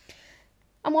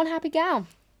I'm one happy gal.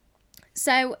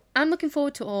 So I'm looking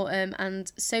forward to autumn,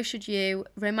 and so should you.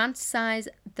 Romanticize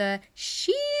the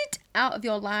shit out of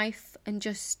your life, and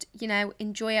just,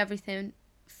 enjoy everything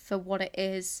for what it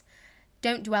is.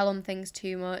 Don't dwell on things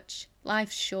too much.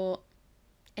 Life's short.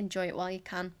 Enjoy it while you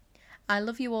can. I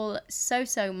love you all so,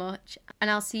 so much, and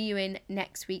I'll see you in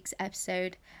next week's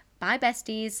episode. Bye,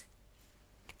 besties.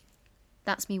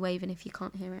 That's me waving if you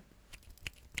can't hear it.